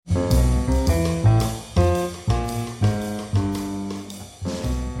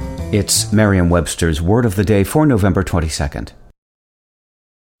It's Merriam-Webster's Word of the Day for November 22nd.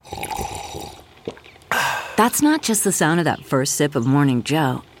 That's not just the sound of that first sip of Morning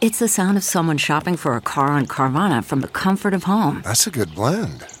Joe. It's the sound of someone shopping for a car on Carvana from the comfort of home. That's a good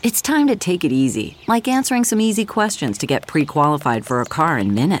blend. It's time to take it easy, like answering some easy questions to get pre-qualified for a car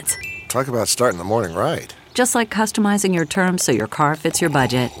in minutes. Talk about starting the morning right. Just like customizing your terms so your car fits your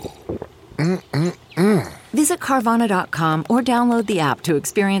budget. Visit Carvana.com or download the app to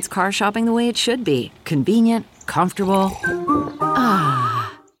experience car shopping the way it should be. Convenient, comfortable.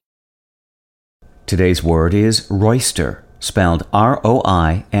 Today's word is roister, spelled R-O-I-S-T-E-R.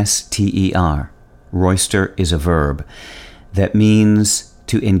 Roister is a verb that means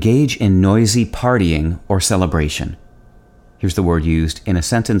to engage in noisy partying or celebration. Here's the word used in a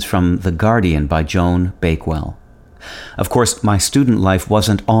sentence from The Guardian by Joan Bakewell. Of course, my student life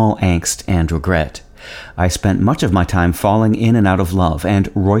wasn't all angst and regret. I spent much of my time falling in and out of love and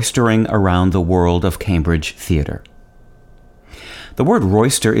roistering around the world of Cambridge theatre. The word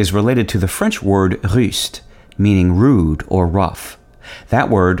roister is related to the French word ruste, meaning rude or rough. That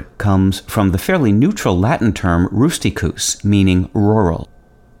word comes from the fairly neutral Latin term rusticus, meaning rural.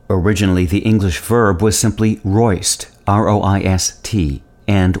 Originally, the English verb was simply roist, R-O-I-S-T,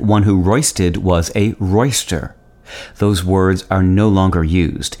 and one who roisted was a roister. Those words are no longer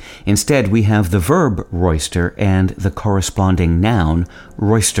used. Instead, we have the verb roister and the corresponding noun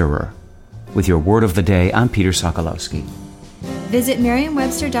roisterer. With your Word of the Day, I'm Peter Sokolowski. Visit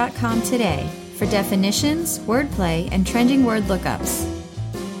Merriam-Webster.com today for definitions, wordplay, and trending word lookups.